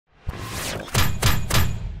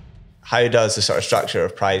how does the sort of structure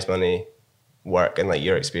of prize money work in like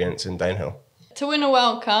your experience in downhill? To win a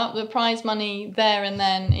World Cup, the prize money there and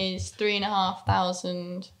then is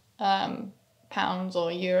 £3,500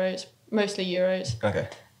 or euros, mostly euros. Okay.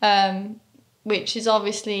 Which is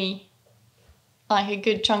obviously like a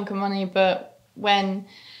good chunk of money, but when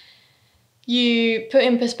you put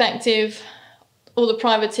in perspective all the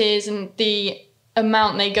privateers and the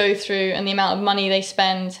amount they go through and the amount of money they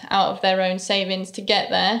spend out of their own savings to get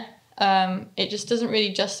there, it just doesn't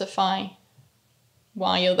really justify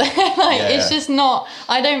why you're there. It's just not,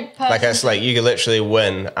 I don't personally... Like it's like you could literally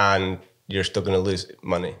win and you're still going to lose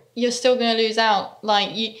money. You're still going to lose out.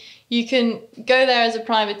 Like you can go there as a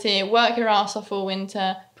privateer, work your ass off all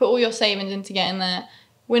winter, put all your savings into getting there,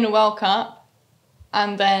 win a World Cup,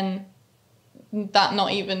 and then that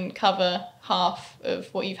not even cover half of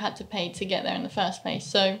what you've had to pay to get there in the first place.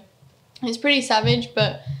 So it's pretty savage,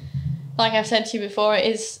 but like I've said to you before,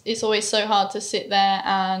 it's always so hard to sit there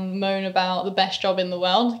and moan about the best job in the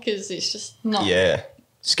world, because it's just not... Yeah,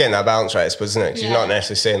 just getting that balance right, I suppose, isn't it? Because you're not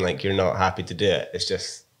necessarily saying like you're not happy to do it, it's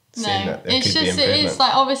just saying that there could be improvement. It's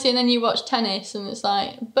like, obviously, and then you watch tennis and it's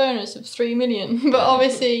like a bonus of 3 million, but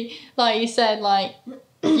obviously, like you said, like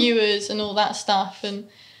viewers and all that stuff, and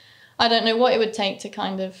I don't know what it would take to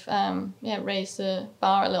kind of raise the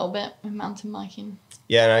bar a little bit with mountain biking.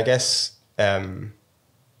 Yeah, and I guess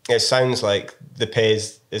it sounds like the pay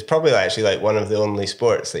is probably actually like one of the only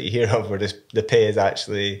sports that you hear of where the pay is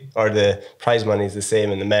actually, or the prize money is the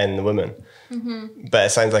same in the men and the women. Mm-hmm. But it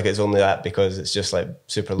sounds like it's only that because it's just like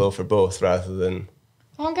super low for both rather than...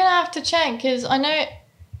 I'm going to have to check, because I know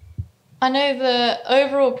the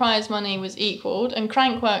overall prize money was equalled and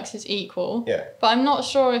Crankworx is equal, but I'm not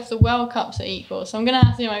sure if the World Cups are equal, so I'm going to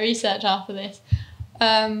have to do my research after this.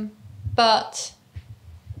 But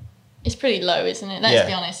it's pretty low, isn't it? Let's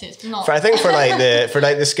be honest, it's not. I think for like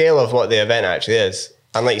the scale of what the event actually is,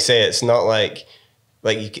 and like you say, it's not like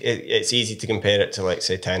it's easy to compare it to like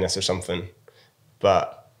say tennis or something,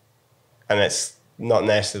 and it's not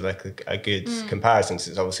necessarily like a good comparison, since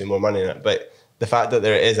it's obviously more money in it, but the fact that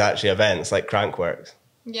there is actually events like Crankworx,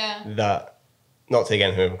 that, not to take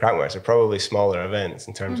anything from Crankworx, are probably smaller events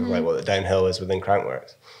in terms of like what the downhill is within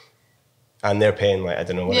Crankworx. And they're paying like, I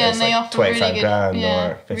don't know what it is, like 25 grand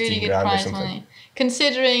or 15 grand or something. Money.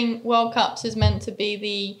 Considering World Cups is meant to be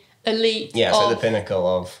the elite it's like the pinnacle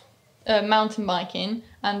of mountain biking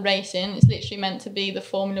and racing. It's literally meant to be the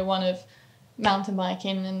Formula One of mountain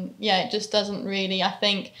biking, and it just doesn't really, I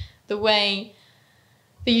think the way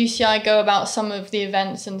the UCI go about some of the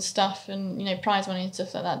events and stuff, and prize money and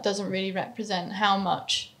stuff like that, doesn't really represent how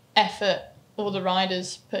much effort all the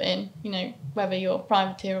riders put in, whether you're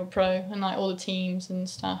privateer or pro, and like all the teams and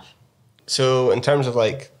stuff. So in terms of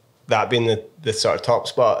like that being the sort of top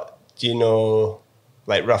spot, do you know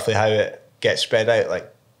like roughly how it gets spread out,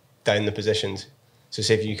 like down the positions? So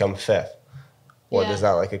say if you come 5th, what does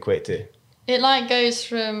that like equate to? It like goes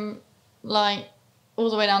from like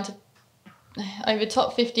all the way down to over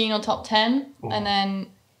top 15 or top 10, and then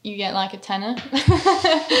you get like a tenner.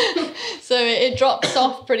 So it drops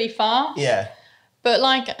off pretty fast. Yeah. But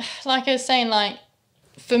like I was saying, like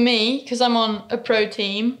for me, because I'm on a pro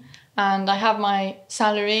team and I have my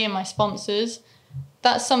salary and my sponsors,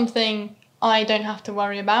 that's something I don't have to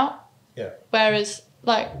worry about. Yeah. Whereas,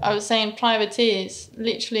 like I was saying, privateers,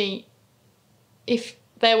 literally, if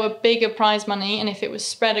there were bigger prize money and if it was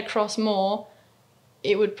spread across more,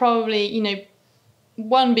 it would probably,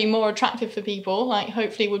 one, be more attractive for people, like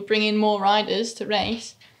hopefully would bring in more riders to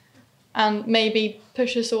race and maybe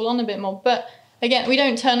push us all on a bit more. But again, we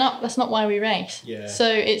don't turn up, that's not why we race. Yeah.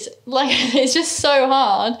 So it's like, it's just so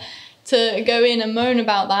hard to go in and moan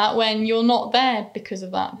about that when you're not there because of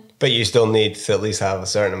that. But you still need to at least have a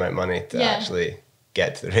certain amount of money to actually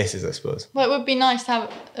get to the races, I suppose. Well, it would be nice to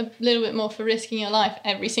have a little bit more for risking your life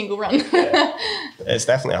every single run. It's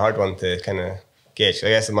definitely a hard one to kind of gauge. I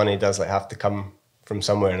guess the money does like have to come from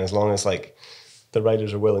somewhere, and as long as like the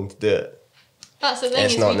riders are willing to do it, that's the thing,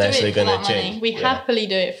 it's not necessarily going to change. Money. We happily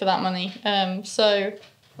do it for that money. So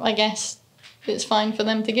I guess it's fine for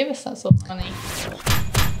them to give us that sort of money.